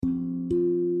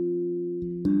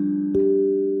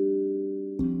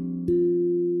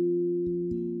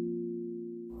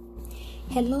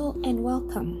Hello and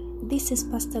welcome. This is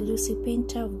Pastor Lucy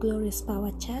Painter of Glorious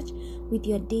Power Church with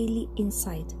your daily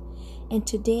insight. And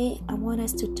today I want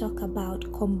us to talk about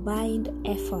combined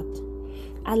effort.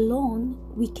 Alone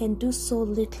we can do so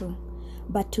little,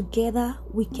 but together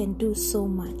we can do so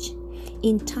much.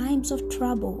 In times of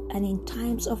trouble and in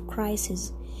times of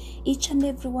crisis, each and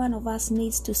every one of us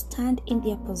needs to stand in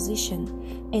their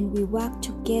position, and we work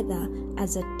together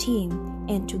as a team,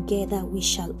 and together we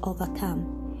shall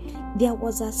overcome. There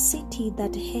was a city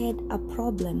that had a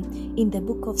problem in the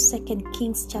book of 2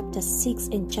 Kings chapter 6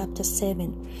 and chapter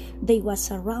 7. They were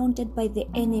surrounded by the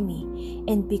enemy,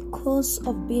 and because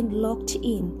of being locked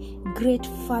in, great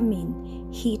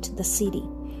famine hit the city.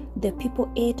 The people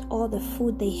ate all the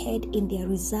food they had in their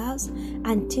reserves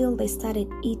until they started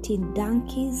eating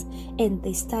donkeys, and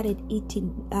they started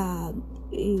eating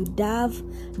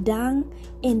dove dung,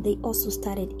 and they also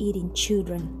started eating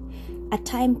children. A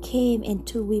time came and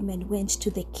two women went to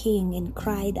the king and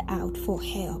cried out for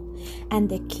help. And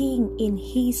the king, in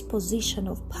his position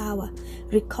of power,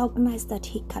 recognized that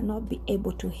he cannot be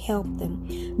able to help them,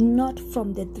 not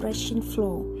from the threshing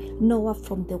floor, nor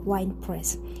from the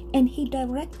winepress. And he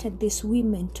directed these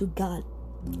women to God.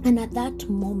 And at that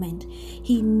moment,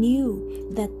 he knew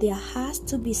that there has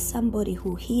to be somebody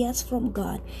who hears from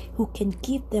God, who can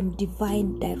give them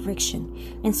divine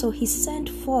direction. And so he sent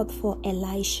forth for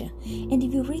Elisha. And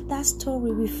if you read that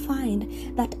story, we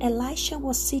find that Elisha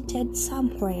was seated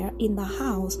somewhere in the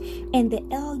house, and the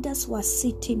elders were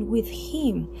sitting with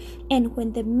him. And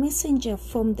when the messenger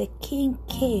from the king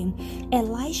came,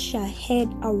 Elisha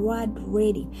had a word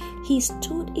ready. He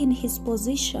stood in his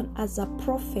position as a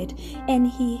prophet,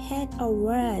 and he had a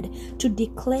word to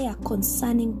declare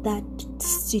concerning that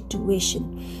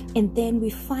situation. And then we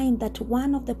find that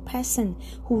one of the person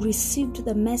who received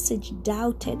the message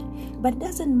doubted. But it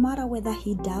doesn't matter whether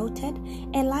he doubted.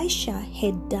 Elisha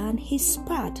had done his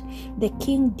part. The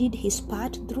king did his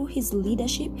part through his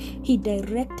leadership. He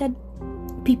directed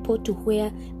people to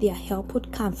where their help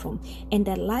would come from. And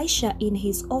Elisha, in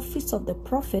his office of the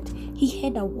prophet, he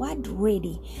had a word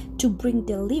ready to bring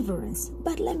deliverance.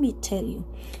 But let me tell you,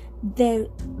 the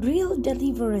real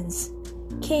deliverance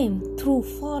came through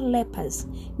 4 lepers,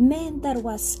 men that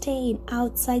were staying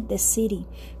outside the city,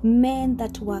 men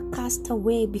that were cast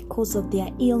away because of their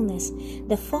illness.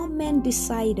 The 4 men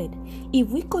decided, if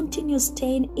we continue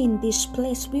staying in this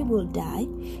place, we will die.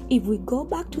 If we go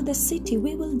back to the city,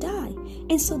 we will die.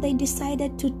 And so they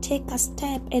decided to take a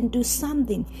step and do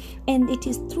something. And it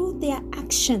is through their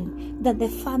action that the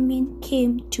famine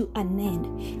came to an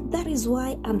end. That is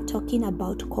why I'm talking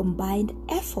about combined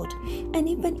effort. And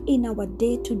even in our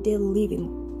day-to-day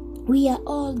living, we are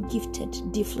all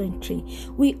gifted differently.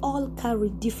 We all carry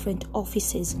different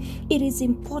offices. It is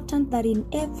important that in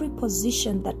every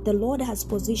position that the Lord has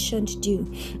positioned you,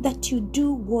 that you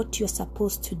do what you're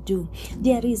supposed to do.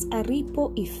 There is a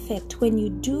ripple effect. When you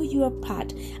do your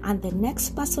part and the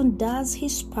next person does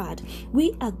his part,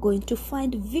 we are going to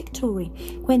find victory.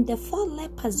 When the 4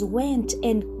 lepers went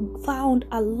and found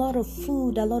a lot of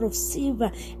food, a lot of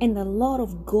silver, and a lot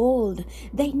of gold,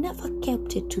 they never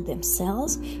kept it to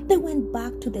themselves. They went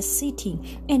back to the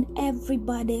city, and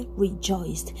everybody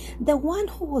rejoiced. The one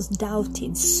who was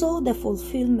doubting saw the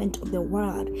fulfillment of the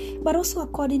word, but also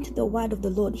according to the word of the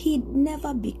Lord, he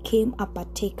never became a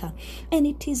partaker. And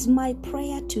it is my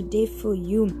prayer today for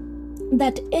you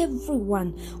that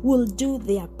everyone will do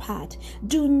their part.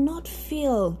 Do not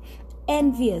feel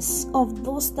envious of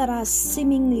those that are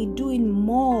seemingly doing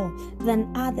more than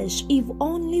others. If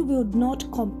only we would not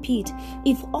compete,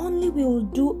 if only we will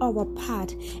do our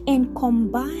part, and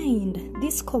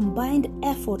this combined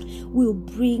effort will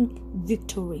bring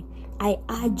victory. I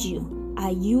urge you,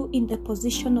 are you in the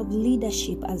position of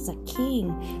leadership as a king?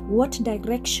 What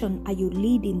direction are you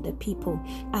leading the people?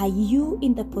 Are you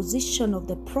in the position of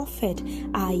the prophet?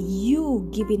 Are you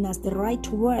giving us the right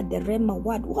word, the Rhema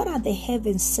word? What are the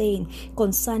heavens saying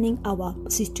concerning our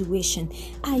situation?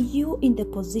 Are you in the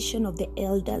position of the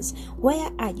elders?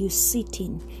 Where are you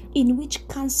sitting? In which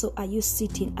council are you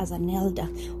sitting as an elder?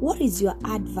 What is your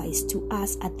advice to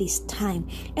us at this time?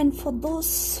 And for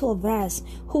those of us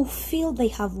who feel they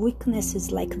have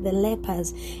weaknesses like the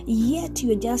lepers, yet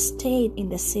you're just staying in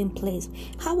the same place,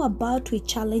 how about we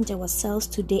challenge ourselves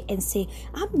today and say,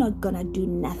 I'm not gonna do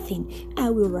nothing. I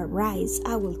will arise.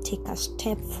 I will take a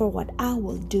step forward. I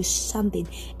will do something,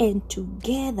 and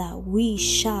together we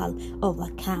shall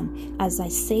overcome. As I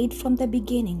said from the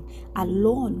beginning,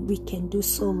 alone we can do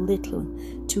so little.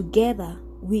 Together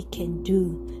we can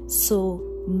do so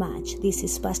much. This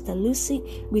is Pastor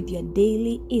Lucy with your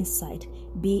daily insight.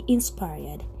 Be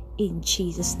inspired in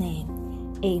Jesus' name.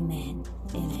 Amen.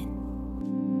 Amen.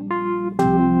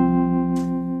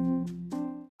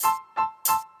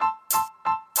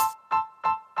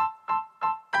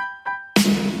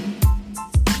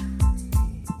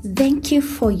 Thank you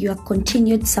for your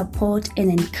continued support and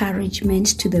encouragement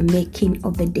to the making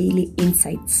of the Daily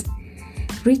Insights,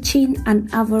 reaching an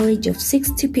average of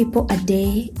 60 people a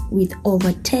day with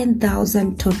over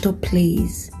 10,000 total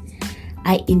plays.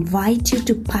 I invite you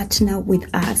to partner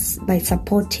with us by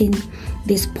supporting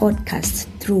this podcast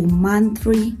through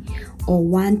monthly or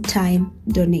one-time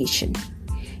donation.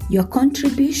 Your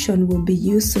contribution will be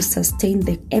used to sustain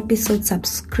the episode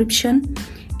subscription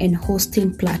and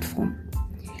hosting platform.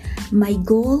 My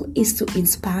goal is to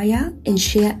inspire and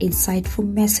share insightful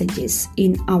messages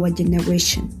in our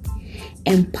generation,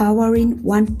 empowering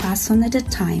one person at a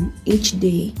time each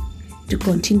day to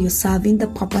continue serving the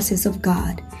purposes of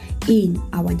God in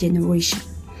our generation.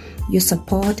 Your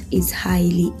support is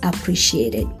highly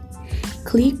appreciated.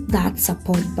 Click that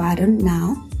support button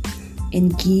now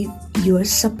and give your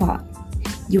support.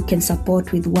 You can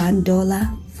support with $1,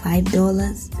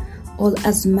 $5, or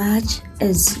as much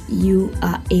as you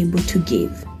are able to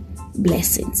give.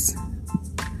 Blessings.